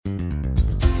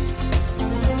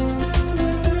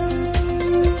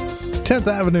10th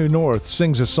Avenue North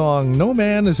sings a song, No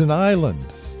Man is an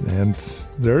Island, and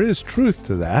there is truth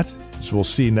to that, as we'll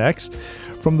see next,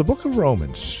 from the book of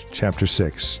Romans, chapter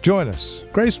 6. Join us.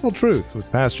 Graceful Truth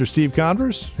with Pastor Steve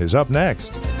Converse is up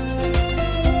next.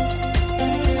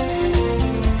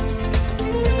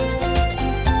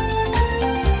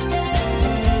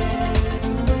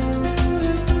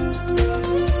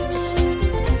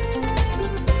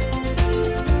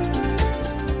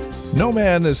 No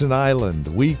man is an island,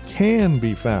 we can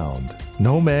be found.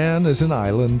 No man is an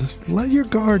island, let your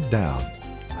guard down.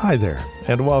 Hi there,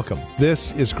 and welcome.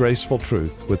 This is Graceful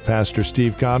Truth with Pastor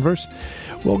Steve Converse.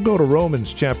 We'll go to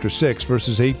Romans chapter 6,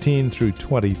 verses 18 through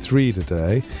 23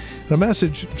 today. A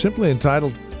message simply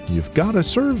entitled, You've Got to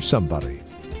Serve Somebody.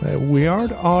 We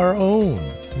aren't our own.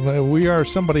 We are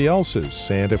somebody else's.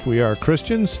 And if we are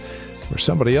Christians, we're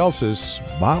somebody else's,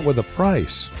 bought with a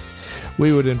price.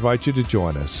 We would invite you to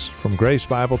join us from Grace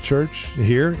Bible Church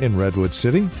here in Redwood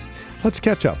City. Let's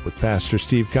catch up with Pastor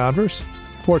Steve Converse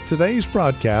for today's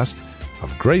broadcast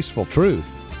of Graceful Truth.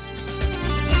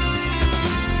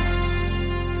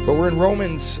 But we're in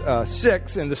Romans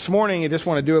 6, and this morning I just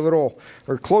want to do a little,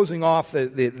 or closing off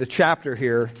the chapter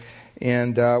here,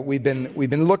 and we've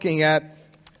been looking at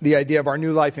the idea of our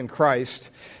new life in Christ.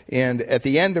 And at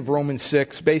the end of Romans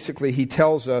 6, basically he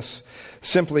tells us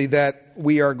simply that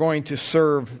we are going to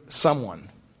serve someone.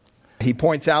 He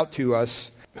points out to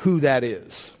us who that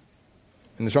is.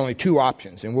 And there's only two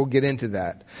options, and we'll get into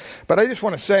that. But I just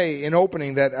want to say in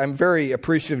opening that I'm very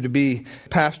appreciative to be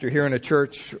pastor here in a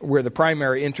church where the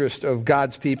primary interest of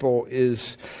God's people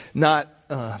is not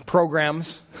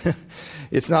programs.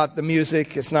 It's not the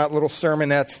music. It's not little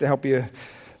sermonettes to help you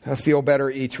feel better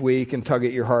each week and tug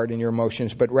at your heart and your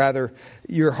emotions, but rather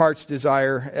your heart's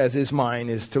desire, as is mine,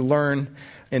 is to learn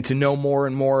and to know more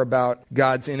and more about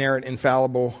God's inerrant,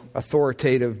 infallible,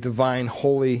 authoritative, divine,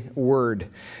 holy word.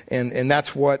 And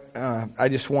that's what I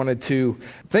just wanted to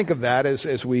think of that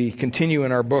as we continue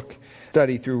in our book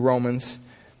study through Romans.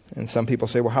 And some people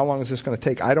say, well, how long is this going to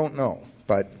take? I don't know,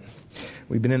 but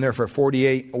we've been in there for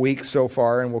 48 weeks so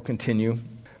far, and we'll continue.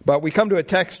 But we come to a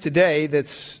text today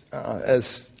that's,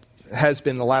 as has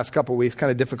been the last couple of weeks, kind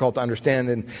of difficult to understand,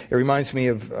 and it reminds me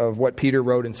of what Peter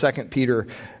wrote in 2 Peter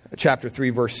chapter 3,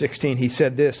 verse 16. He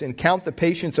said this, And count the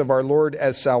patience of our Lord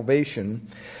as salvation,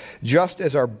 just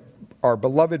as our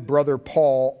beloved brother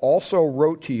Paul also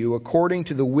wrote to you according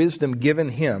to the wisdom given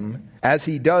him, as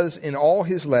he does in all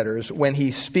his letters when he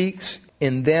speaks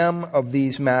in them of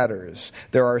these matters.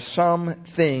 There are some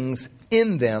things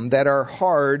in them that are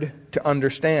hard to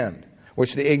understand,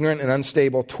 which the ignorant and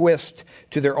unstable twist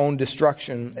to their own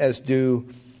destruction, as they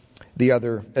do the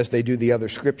other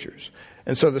scriptures.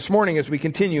 And so this morning, as we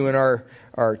continue in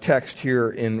our text here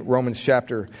in Romans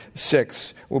chapter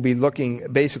 6, we'll be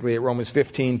looking basically at Romans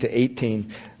 15 to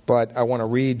 18, but I want to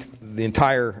read the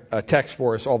entire text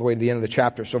for us all the way to the end of the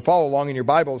chapter. So follow along in your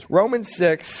Bibles. Romans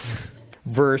 6,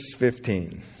 verse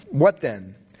 15. What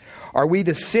then? Are we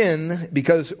to sin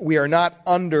because we are not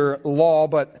under law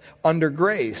but under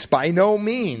grace? By no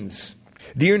means.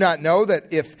 Do you not know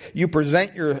that if you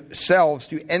present yourselves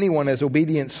to anyone as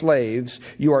obedient slaves,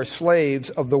 you are slaves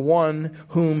of the one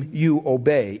whom you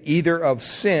obey, either of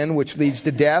sin, which leads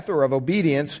to death, or of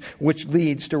obedience, which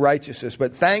leads to righteousness?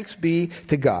 But thanks be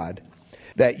to God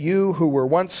that you who were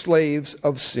once slaves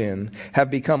of sin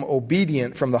have become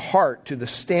obedient from the heart to the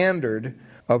standard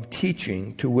of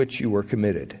teaching to which you were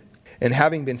committed. And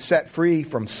having been set free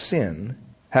from sin,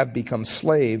 have become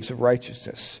slaves of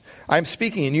righteousness. I am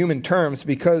speaking in human terms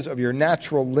because of your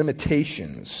natural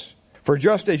limitations. For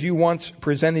just as you once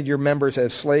presented your members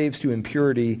as slaves to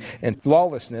impurity and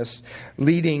lawlessness,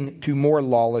 leading to more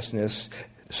lawlessness,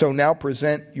 so now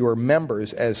present your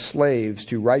members as slaves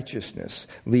to righteousness,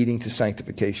 leading to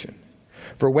sanctification.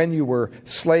 For when you were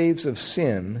slaves of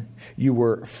sin, you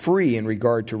were free in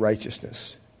regard to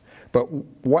righteousness. But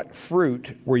what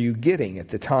fruit were you getting at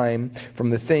the time from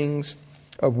the things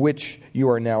of which you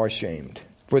are now ashamed?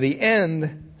 For the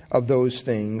end of those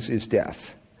things is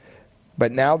death.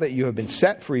 But now that you have been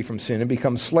set free from sin and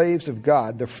become slaves of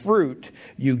God, the fruit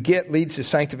you get leads to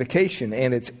sanctification,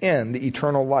 and its end,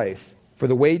 eternal life. For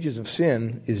the wages of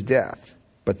sin is death,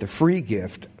 but the free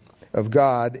gift of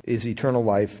God is eternal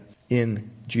life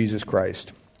in Jesus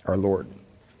Christ our Lord.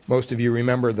 Most of you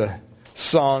remember the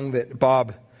song that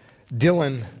Bob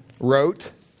Dylan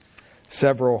wrote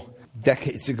several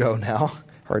decades ago now.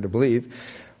 Hard to believe.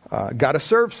 Got to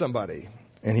serve somebody.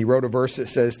 And he wrote a verse that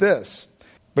says this,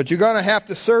 but you're going to have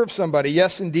to serve somebody.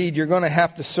 Yes, indeed, you're going to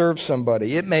have to serve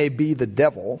somebody. It may be the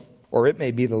devil or it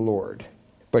may be the Lord,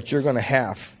 but you're going to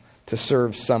have to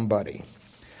serve somebody.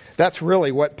 That's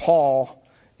really what Paul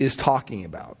is talking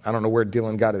about. I don't know where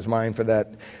Dylan got his mind for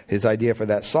that, his idea for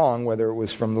that song, whether it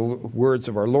was from the words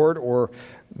of our Lord or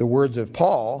the words of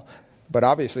Paul, but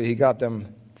obviously he got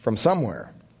them from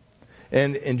somewhere.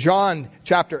 And in John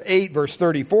chapter 8, verse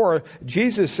 34,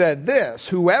 Jesus said this,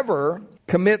 "Whoever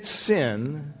commits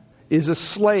sin is a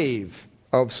slave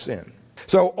of sin."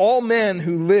 So all men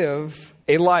who live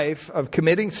a life of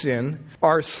committing sin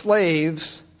are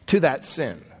slaves to that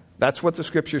sin. That's what the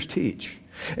Scriptures teach.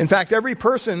 In fact, every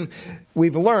person,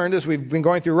 we've learned as we've been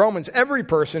going through Romans, every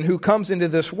person who comes into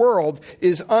this world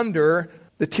is under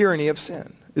the tyranny of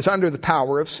sin, is under the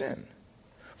power of sin.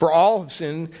 For all have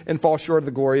sinned and fall short of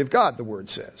the glory of God, the Word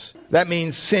says. That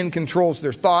means sin controls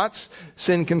their thoughts,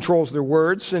 sin controls their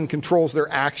words, sin controls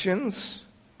their actions.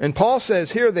 And Paul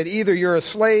says here that either you're a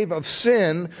slave of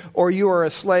sin or you are a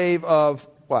slave of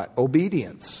what?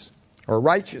 Obedience or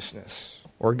righteousness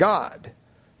or God.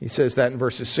 He says that in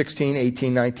verses 16,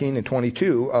 18, 19, and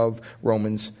 22 of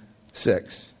Romans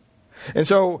 6. And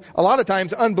so a lot of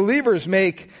times unbelievers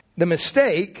make the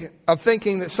mistake of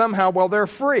thinking that somehow, well, they're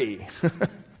free.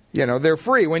 They're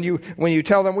free. When you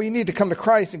tell them, well, you need to come to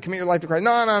Christ and commit your life to Christ.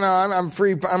 No, I'm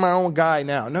free. I'm my own guy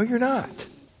now. No, you're not.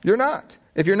 You're not.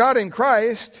 If you're not in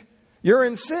Christ, you're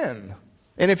in sin.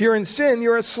 And if you're in sin,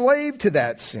 you're a slave to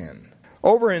that sin.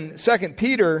 Over in 2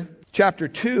 Peter chapter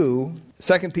 2,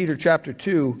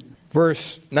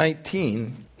 verse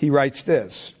 19, he writes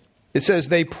this. It says,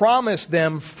 "They promise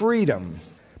them freedom,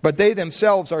 but they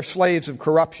themselves are slaves of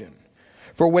corruption.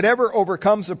 For whatever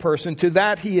overcomes a person, to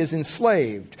that he is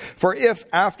enslaved. For if,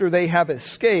 after they have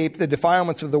escaped the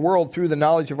defilements of the world through the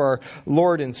knowledge of our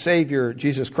Lord and Savior,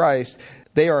 Jesus Christ,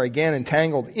 they are again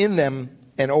entangled in them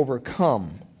and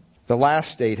overcome, the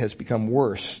last state has become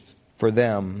worse for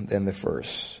them than the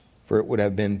first. For it would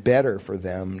have been better for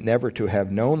them never to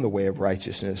have known the way of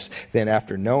righteousness than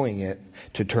after knowing it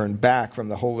to turn back from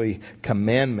the holy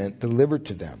commandment delivered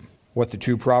to them. What the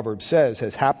true proverb says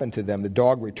has happened to them. The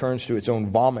dog returns to its own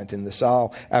vomit, and the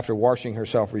sow, after washing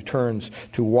herself, returns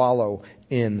to wallow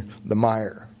in the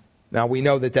mire." Now we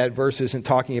know that verse isn't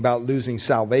talking about losing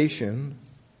salvation.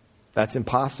 That's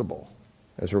impossible,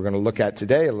 as we're going to look at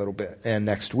today a little bit and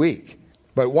next week.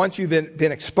 But once you've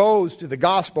been exposed to the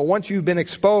gospel, once you've been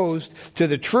exposed to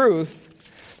the truth,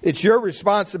 it's your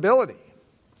responsibility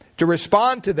to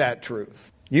respond to that truth.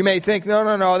 You may think,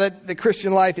 no, that the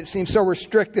Christian life, it seems so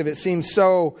restrictive. It seems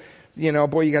so,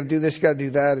 boy, you got to do this, you got to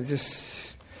do that.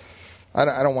 I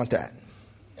don't want that.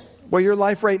 Well, your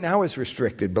life right now is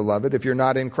restricted, beloved. If you're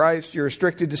not in Christ, you're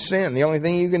restricted to sin. The only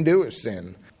thing you can do is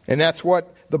sin. And that's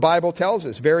what the Bible tells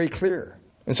us, very clear.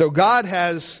 And so God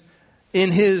has,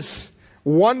 in His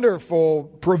wonderful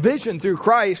provision through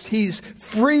Christ, He's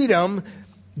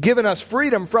given us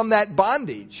freedom from that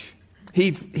bondage.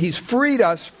 He's freed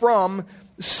us from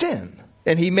sin.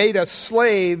 And He made us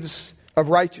slaves of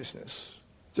righteousness.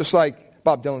 Just like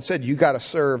Bob Dylan said, you got to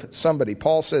serve somebody.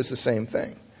 Paul says the same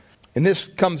thing. And this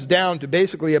comes down to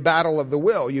basically a battle of the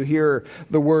will. You hear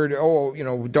the word,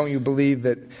 don't you believe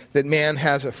that man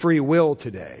has a free will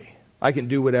today? I can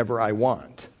do whatever I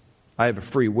want. I have a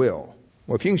free will.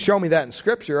 Well, if you can show me that in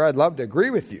Scripture, I'd love to agree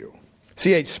with you.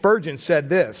 C.H. Spurgeon said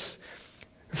this,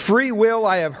 "Free will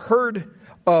I have heard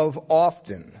of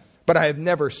often, but I have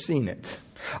never seen it.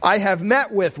 I have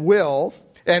met with will,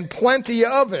 and plenty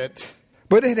of it,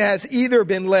 but it has either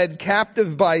been led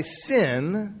captive by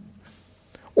sin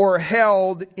or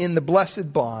held in the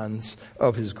blessed bonds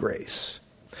of His grace."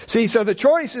 See, so the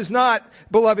choice is not,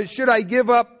 beloved, should I give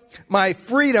up my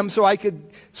freedom so I could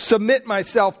submit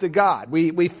myself to God?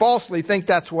 We falsely think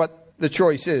that's what the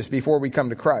choice is before we come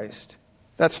to Christ.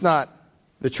 That's not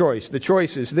the choice. The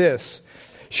choice is this: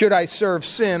 should I serve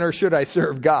sin or should I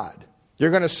serve God? You're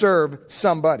going to serve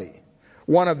somebody,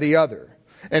 one of the other.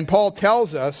 And Paul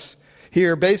tells us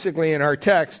here, basically in our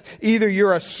text, either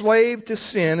you're a slave to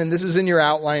sin, and this is in your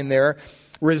outline there,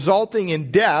 resulting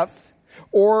in death,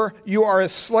 or you are a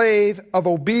slave of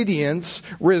obedience,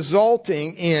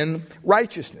 resulting in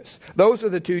righteousness. Those are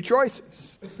the two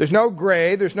choices. There's no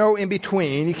gray, there's no in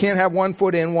between. You can't have one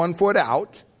foot in, one foot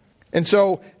out. And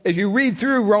so, as you read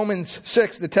through Romans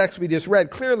 6, the text we just read,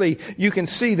 clearly you can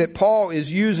see that Paul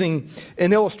is using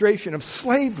an illustration of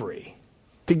slavery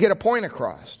to get a point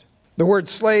across. The word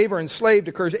slave or enslaved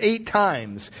occurs 8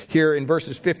 times here in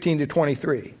verses 15 to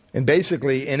 23. And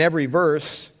basically, in every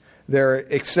verse, there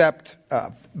except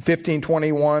 15,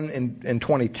 21, and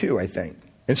 22, I think.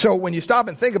 And so when you stop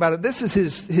and think about it, this is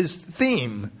his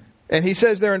theme. And he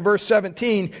says there in verse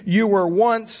 17, you were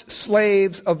once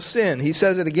slaves of sin. He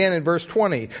says it again in verse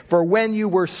 20, for when you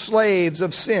were slaves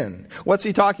of sin. What's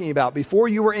he talking about? Before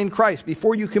you were in Christ,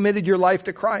 before you committed your life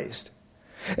to Christ.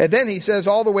 And then he says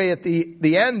all the way at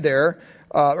the end there,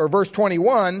 or verse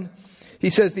 21, he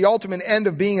says the ultimate end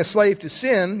of being a slave to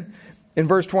sin, in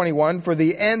verse 21, for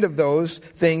the end of those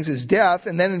things is death.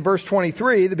 And then in verse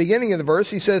 23, the beginning of the verse,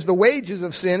 he says the wages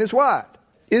of sin is what?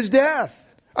 Is death.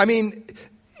 I mean,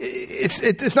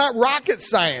 it's not rocket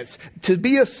science. To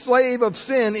be a slave of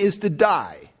sin is to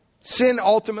die. Sin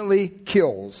ultimately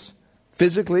kills,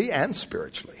 physically and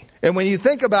spiritually. And when you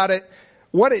think about it,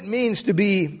 what it means to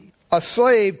be a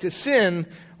slave to sin,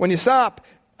 when you stop,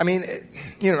 I mean,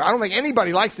 I don't think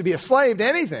anybody likes to be a slave to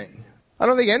anything. I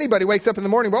don't think anybody wakes up in the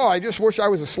morning, I just wish I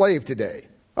was a slave today.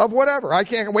 Of whatever. I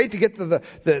can't wait to get to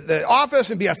the office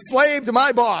and be a slave to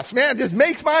my boss. Man, it just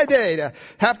makes my day to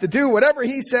have to do whatever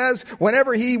he says,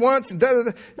 whenever he wants.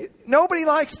 Nobody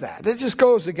likes that. It just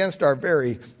goes against our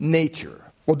very nature.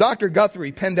 Well, Dr.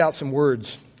 Guthrie penned out some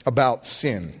words about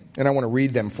sin, and I want to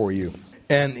read them for you.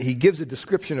 And he gives a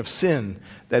description of sin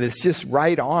that is just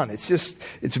right on. It's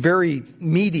very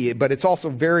meaty, but it's also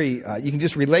very, you can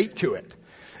just relate to it.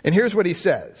 And here's what he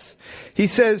says. He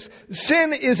says,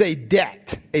 sin is a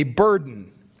debt, a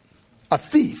burden, a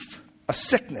thief, a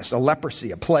sickness, a leprosy,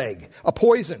 a plague, a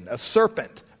poison, a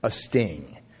serpent, a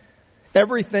sting.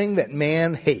 Everything that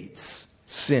man hates,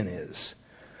 sin is.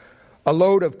 A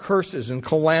load of curses and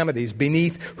calamities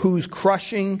beneath whose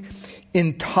crushing,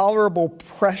 intolerable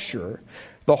pressure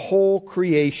the whole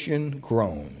creation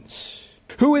groans.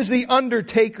 Who is the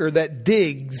undertaker that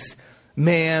digs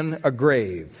man a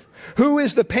grave? Who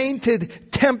is the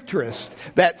painted temptress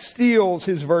that steals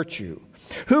his virtue?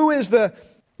 Who is the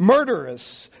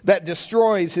murderess that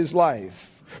destroys his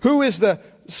life? Who is the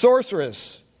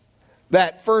sorceress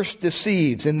that first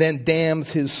deceives and then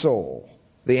damns his soul?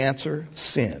 The answer,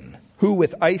 sin. Who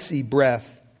with icy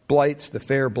breath blights the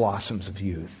fair blossoms of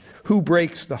youth? Who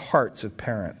breaks the hearts of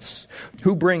parents?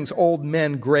 Who brings old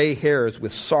men gray hairs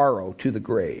with sorrow to the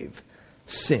grave?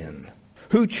 Sin.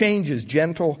 Who changes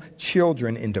gentle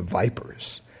children into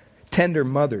vipers, tender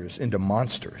mothers into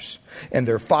monsters, and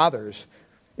their fathers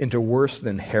into worse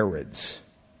than Herods,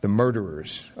 the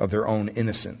murderers of their own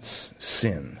innocence?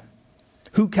 Sin.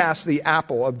 Who casts the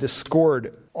apple of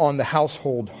discord on the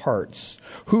household hearts?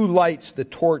 Who lights the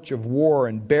torch of war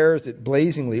and bears it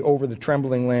blazingly over the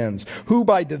trembling lands? Who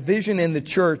by division in the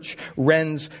church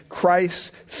rends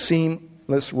Christ's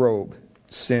seamless robe?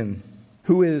 Sin.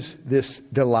 Who is this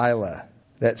Delilah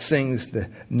that sings the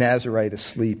Nazarite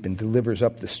asleep and delivers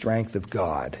up the strength of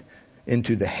God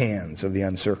into the hands of the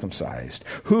uncircumcised?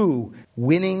 Who,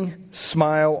 winning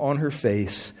smile on her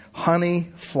face, honey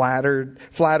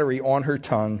flattery on her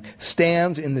tongue,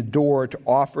 stands in the door to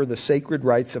offer the sacred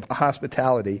rites of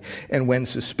hospitality, and when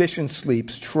suspicion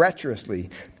sleeps,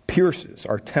 treacherously pierces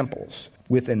our temples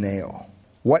with a nail?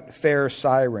 What fair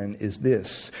siren is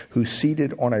this, who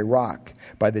seated on a rock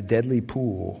by the deadly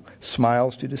pool,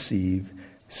 smiles to deceive,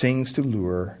 sings to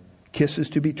lure, kisses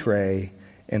to betray,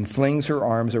 and flings her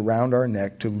arms around our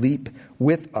neck to leap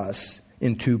with us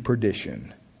into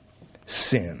perdition?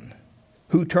 Sin.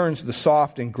 Who turns the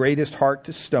soft and greatest heart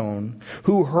to stone,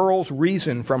 who hurls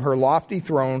reason from her lofty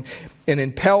throne and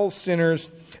impels sinners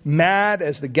mad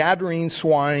as the Gadarene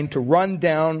swine to run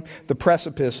down the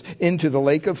precipice into the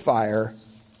lake of fire?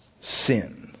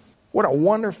 Sin. What a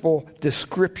wonderful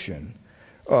description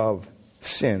of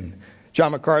sin.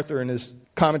 John MacArthur in his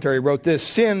commentary wrote this: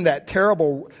 sin, that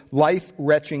terrible,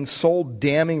 life-wretching,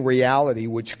 soul-damning reality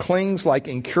which clings like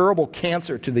incurable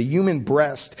cancer to the human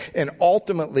breast and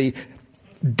ultimately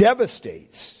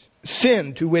devastates.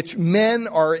 Sin to which men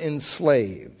are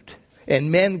enslaved,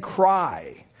 and men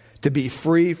cry to be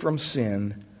free from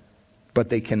sin, but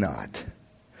they cannot.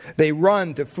 They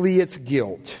run to flee its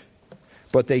guilt,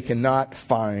 but they cannot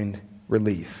find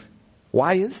relief.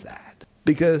 Why is that?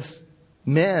 Because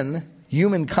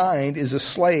humankind is a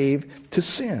slave to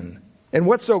sin. And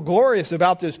what's so glorious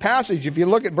about this passage, if you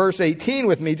look at verse 18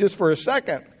 with me just for a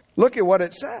second, look at what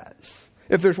it says.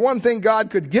 If there's one thing God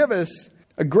could give us,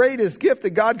 a greatest gift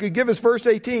that God could give us, verse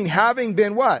 18, having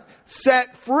been what?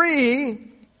 Set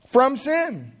free from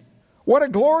sin. What a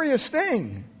glorious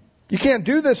thing. You can't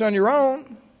do this on your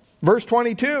own. Verse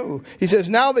 22, he says,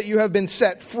 now that you have been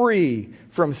set free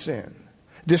from sin.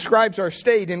 Describes our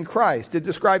state in Christ. It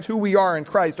describes who we are in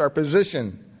Christ, our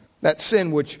position. That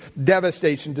sin which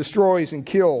devastates and destroys and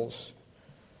kills.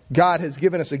 God has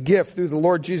given us a gift through the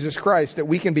Lord Jesus Christ that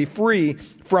we can be free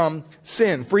from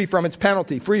sin, free from its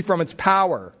penalty, free from its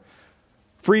power,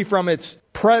 free from its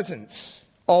presence,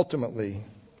 ultimately.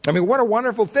 I mean, what a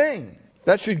wonderful thing.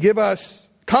 That should give us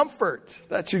comfort.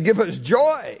 That should give us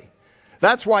joy.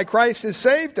 That's why Christ has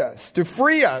saved us, to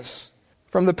free us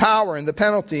from the power and the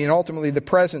penalty and ultimately the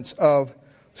presence of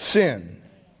sin.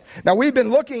 Now, we've been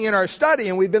looking in our study,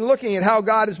 and we've been looking at how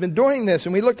God has been doing this,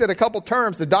 and we looked at a couple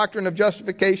terms, the doctrine of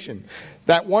justification,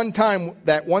 that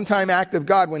one-time act of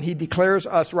God when he declares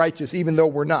us righteous, even though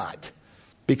we're not.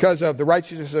 Because of the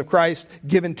righteousness of Christ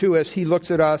given to us, he looks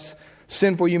at us,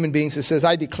 sinful human beings, and says,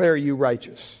 I declare you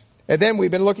righteous. And then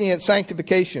we've been looking at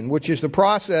sanctification, which is the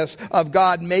process of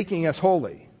God making us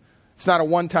holy. It's not a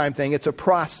one-time thing, it's a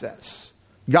process.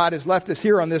 God has left us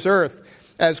here on this earth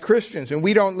as Christians, and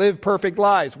we don't live perfect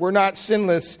lives. We're not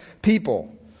sinless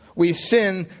people. We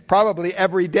sin probably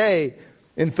every day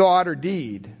in thought or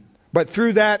deed. But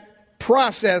through that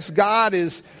process, God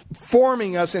is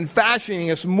forming us and fashioning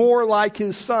us more like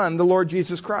his Son, the Lord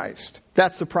Jesus Christ.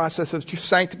 That's the process of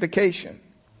sanctification.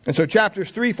 And so chapters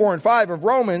 3, 4, and 5 of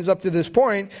Romans up to this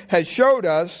point has showed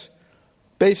us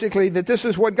basically that this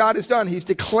is what God has done. He's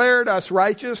declared us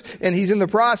righteous, and he's in the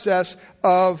process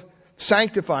of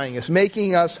sanctifying us,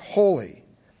 making us holy.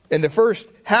 In the first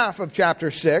half of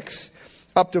chapter 6,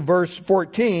 up to verse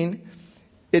 14,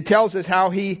 it tells us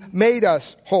how he made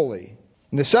us holy.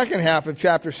 And the second half of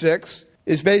chapter 6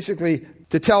 is basically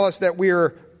to tell us that we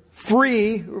are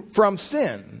free from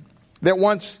sin that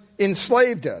once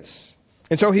enslaved us.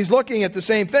 And so he's looking at the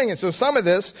same thing. And so some of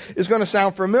this is going to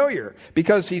sound familiar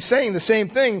because he's saying the same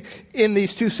thing in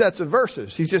these two sets of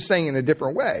verses. He's just saying it in a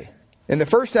different way. In the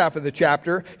first half of the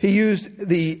chapter, he used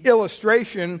the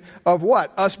illustration of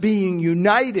what? Us being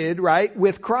united, right,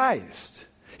 with Christ.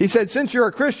 He said, since you're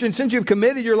a Christian, since you've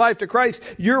committed your life to Christ,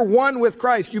 you're one with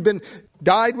Christ. You've been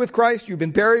died with Christ, you've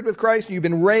been buried with Christ, and you've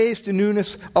been raised to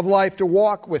newness of life to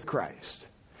walk with Christ.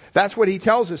 That's what he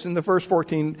tells us in the first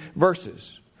 14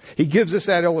 verses. He gives us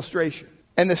that illustration.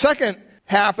 And the second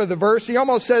half of the verse, he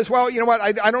almost says, well, you know what,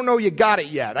 I don't know you got it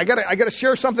yet. I got to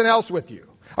share something else with you.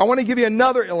 I want to give you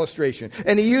another illustration.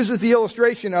 And he uses the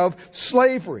illustration of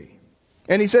slavery.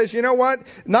 And he says, you know what?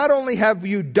 Not only have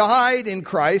you died in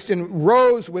Christ and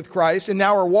rose with Christ and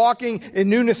now are walking in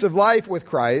newness of life with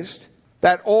Christ,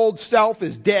 that old self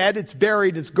is dead, it's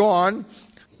buried, it's gone,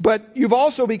 but you've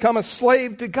also become a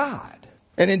slave to God.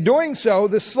 And in doing so,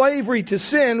 the slavery to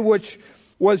sin, which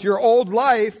was your old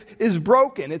life, is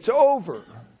broken. It's over.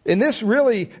 And this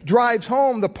really drives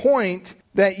home the point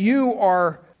that you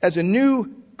are, as a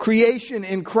new creation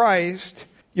in Christ,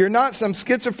 you're not some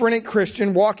schizophrenic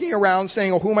Christian walking around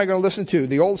saying, oh, who am I going to listen to?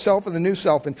 The old self or the new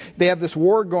self? And they have this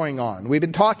war going on. We've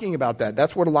been talking about that.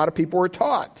 That's what a lot of people are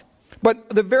taught. But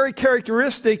the very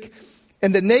characteristic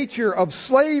and the nature of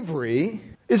slavery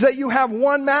is that you have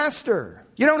one master.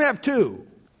 You don't have two.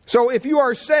 So if you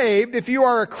are saved, if you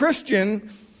are a Christian,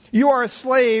 you are a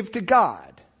slave to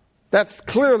God. That's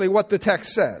clearly what the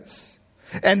text says.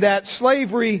 And that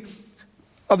slavery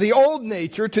of the old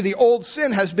nature to the old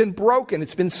sin has been broken.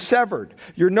 It's been severed.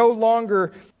 You're no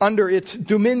longer under its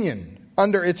dominion,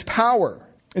 under its power.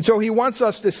 And so he wants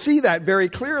us to see that very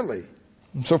clearly.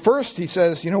 And so first he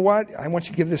says, you know what? I want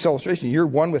you to give this illustration. You're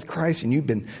one with Christ and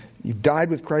you've died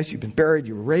with Christ, you've been buried,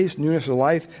 you were raised in newness of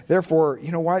life. Therefore,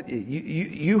 you know what?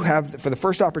 You have, for the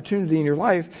first opportunity in your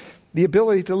life, the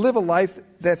ability to live a life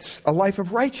that's a life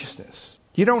of righteousness.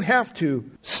 You don't have to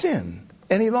sin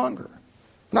any longer.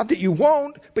 Not that you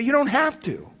won't, but you don't have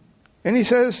to. And he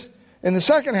says, in the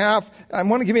second half, I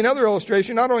want to give you another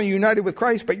illustration. Not only are you united with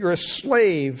Christ, but you're a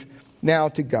slave now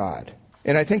to God.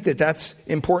 And I think that that's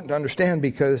important to understand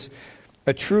because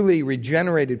a truly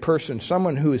regenerated person,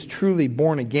 someone who is truly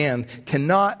born again,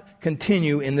 cannot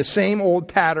continue in the same old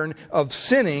pattern of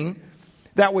sinning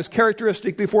that was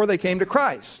characteristic before they came to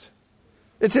Christ.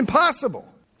 It's impossible.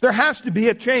 There has to be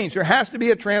a change. There has to be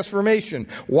a transformation.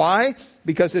 Why?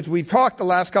 Because as we've talked the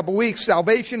last couple of weeks,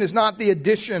 salvation is not the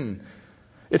addition.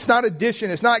 It's not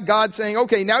addition. It's not God saying,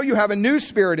 okay, now you have a new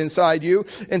spirit inside you,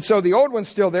 and so the old one's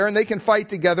still there, and they can fight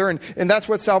together, and that's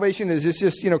what salvation is. It's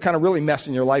just, kind of really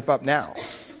messing your life up now.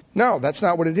 No, that's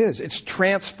not what it is. It's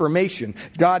transformation.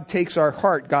 God takes our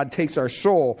heart, God takes our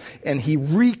soul, and he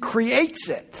recreates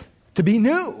it to be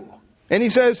new. And he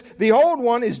says, the old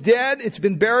one is dead, it's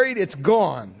been buried, it's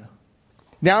gone.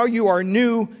 Now you are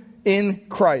new in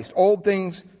Christ. Old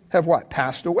things have what?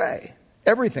 Passed away.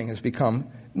 Everything has become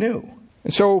new.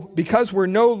 And so because we're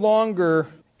no longer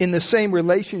in the same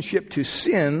relationship to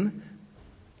sin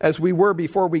as we were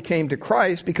before we came to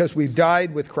Christ, because we've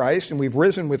died with Christ and we've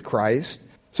risen with Christ.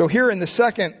 So here in the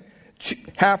second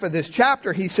half of this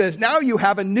chapter, he says, now you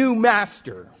have a new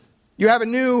master. You have a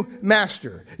new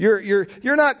master. You're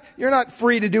not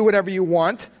free to do whatever you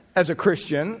want as a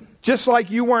Christian, just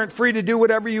like you weren't free to do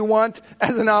whatever you want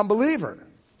as a non-believer.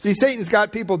 See, Satan's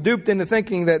got people duped into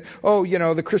thinking that,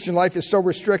 the Christian life is so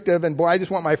restrictive and boy, I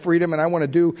just want my freedom and I want to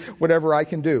do whatever I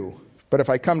can do. But if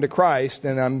I come to Christ,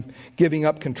 then I'm giving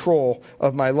up control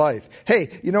of my life.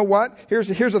 Hey, you know what? Here's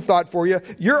a thought for you.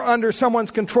 You're under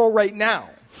someone's control right now.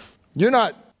 You're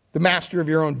not the master of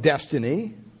your own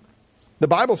destiny. The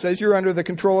Bible says you're under the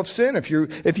control of sin if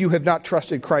you have not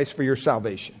trusted Christ for your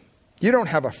salvation. You don't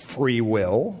have a free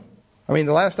will. I mean,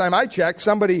 the last time I checked,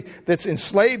 somebody that's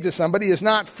enslaved to somebody is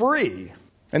not free.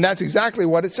 And that's exactly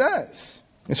what it says.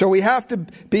 And so we have to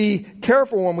be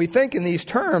careful when we think in these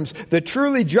terms. The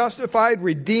truly justified,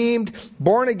 redeemed,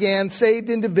 born-again, saved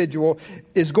individual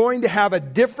is going to have a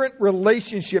different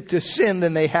relationship to sin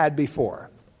than they had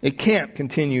before. It can't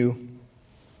continue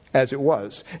as it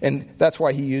was. And that's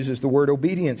why he uses the word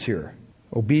obedience here.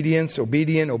 Obedience,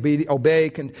 obedient,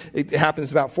 obey. It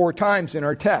happens about 4 times in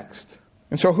our text.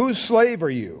 And so whose slave are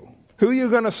you? Who are you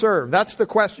going to serve? That's the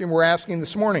question we're asking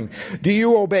this morning. Do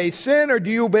you obey sin or do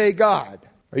you obey God?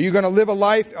 Are you going to live a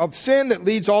life of sin that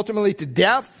leads ultimately to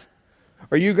death?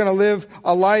 Or are you going to live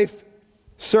a life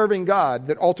serving God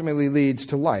that ultimately leads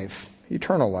to life,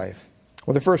 eternal life?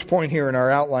 Well, the first point here in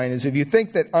our outline is if you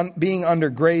think that being under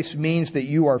grace means that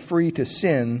you are free to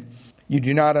sin, you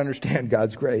do not understand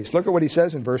God's grace. Look at what he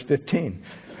says in verse 15.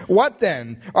 What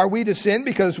then? Are we to sin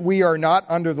because we are not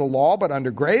under the law but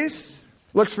under grace?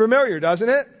 Looks familiar, doesn't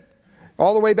it?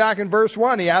 All the way back in verse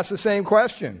 1, he asks the same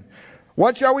question.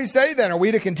 What shall we say then? Are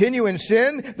we to continue in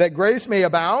sin that grace may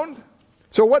abound?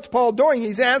 So what's Paul doing?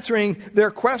 He's answering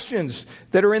their questions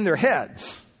that are in their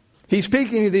heads. He's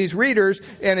speaking to these readers,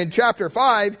 and in chapter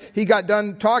 5, he got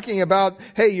done talking about,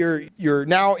 hey, you're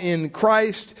now in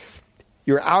Christ,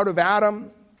 you're out of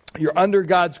Adam, you're under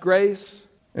God's grace.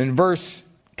 In verse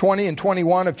 20 and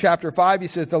 21 of chapter 5, he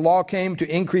says, the law came to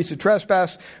increase the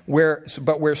trespass,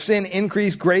 but where sin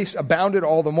increased, grace abounded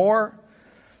all the more.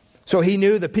 So he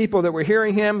knew the people that were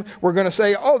hearing him were going to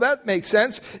say, oh, that makes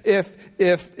sense.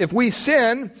 If we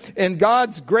sin and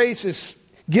God's grace is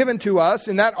given to us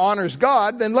and that honors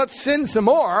God, then let's sin some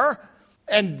more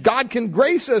and God can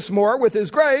grace us more with his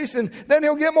grace and then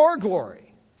he'll get more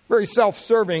glory. Very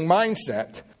self-serving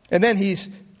mindset. And then he's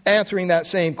answering that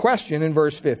same question in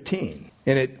verse 15.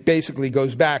 And it basically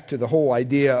goes back to the whole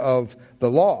idea of the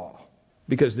law.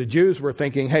 Because the Jews were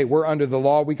thinking, hey, we're under the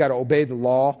law, we got to obey the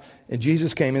law. And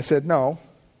Jesus came and said, no,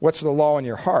 what's the law in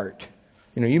your heart?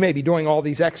 You may be doing all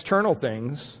these external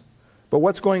things, but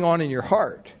what's going on in your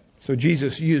heart? So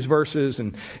Jesus used verses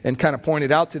and kind of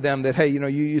pointed out to them that, hey,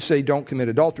 you say don't commit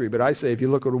adultery, but I say if you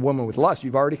look at a woman with lust,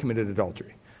 you've already committed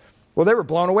adultery. Well, they were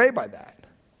blown away by that.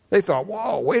 They thought,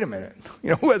 whoa, wait a minute.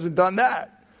 Who hasn't done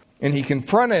that? And he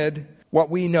confronted what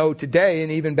we know today,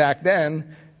 and even back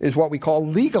then, is what we call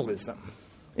legalism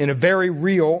in a very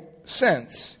real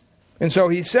sense. And so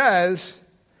he says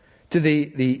to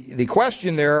the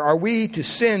question there, are we to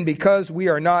sin because we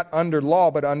are not under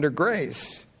law but under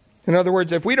grace? In other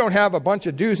words, if we don't have a bunch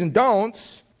of do's and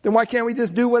don'ts, then why can't we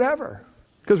just do whatever?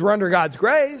 Because we're under God's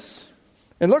grace.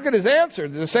 And look at his answer.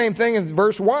 It's the same thing in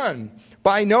verse 1.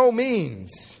 By no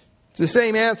means. It's the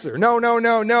same answer.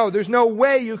 No. There's no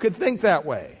way you could think that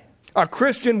way. A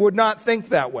Christian would not think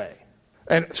that way.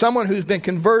 And someone who's been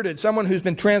converted, someone who's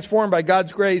been transformed by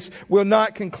God's grace will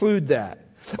not conclude that.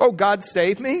 Oh, God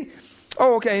saved me?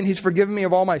 Oh, okay, and he's forgiven me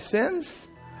of all my sins?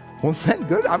 Well, then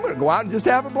good, I'm going to go out and just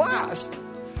have a blast.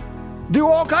 Do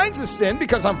all kinds of sin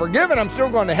because I'm forgiven, I'm still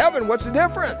going to heaven. What's the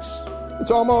difference?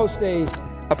 It's almost a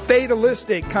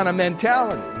fatalistic kind of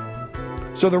mentality.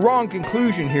 So the wrong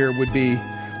conclusion here would be,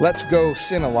 let's go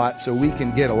sin a lot so we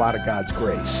can get a lot of God's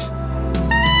grace.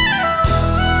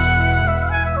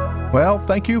 Well,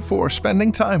 thank you for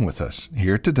spending time with us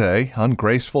here today on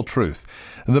Graceful Truth,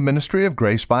 the ministry of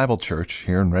Grace Bible Church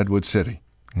here in Redwood City.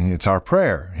 It's our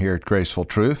prayer here at Graceful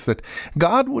Truth that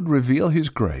God would reveal his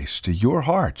grace to your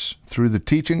hearts through the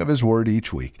teaching of his word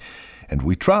each week. And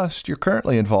we trust you're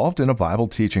currently involved in a Bible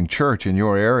teaching church in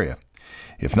your area.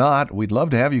 If not, we'd love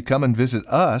to have you come and visit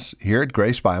us here at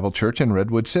Grace Bible Church in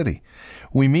Redwood City.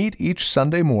 We meet each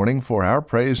Sunday morning for our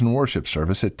praise and worship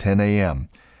service at 10 a.m.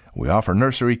 We offer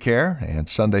nursery care and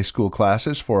Sunday school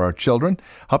classes for our children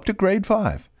up to grade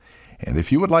 5. And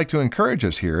if you would like to encourage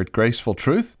us here at Graceful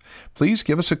Truth, please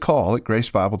give us a call at Grace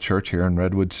Bible Church here in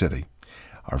Redwood City.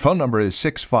 Our phone number is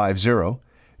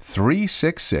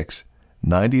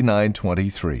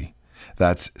 650-366-9923.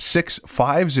 That's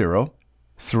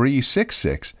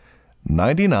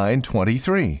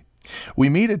 650-366-9923. We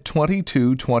meet at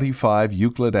 2225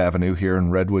 Euclid Avenue here in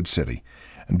Redwood City.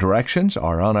 Directions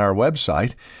are on our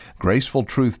website,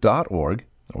 gracefultruth.org,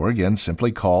 or again,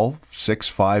 simply call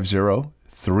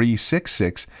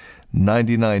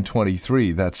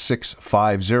 650-366-9923. That's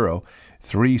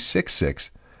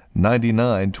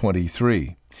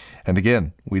 650-366-9923. And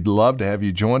again, we'd love to have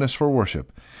you join us for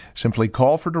worship. Simply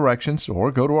call for directions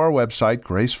or go to our website,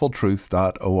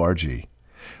 gracefultruth.org.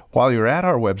 While you're at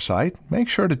our website, make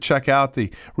sure to check out the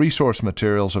resource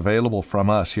materials available from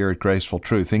us here at Graceful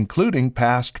Truth, including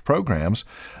past programs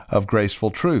of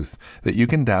Graceful Truth that you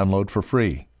can download for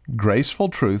free.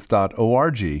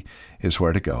 gracefultruth.org is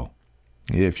where to go.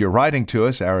 If you're writing to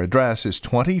us, our address is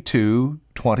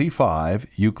 2225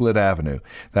 Euclid Avenue.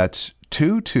 That's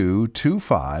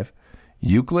 2225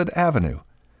 Euclid Avenue.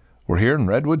 We're here in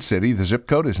Redwood City. The zip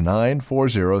code is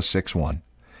 94061.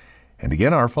 And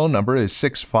again, our phone number is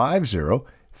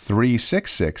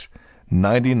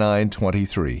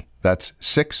 650-366-9923. That's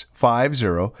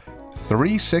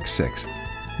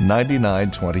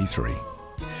 650-366-9923.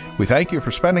 We thank you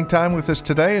for spending time with us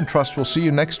today and trust we'll see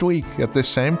you next week at this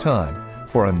same time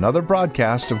for another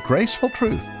broadcast of Graceful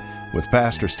Truth with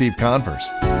Pastor Steve Converse.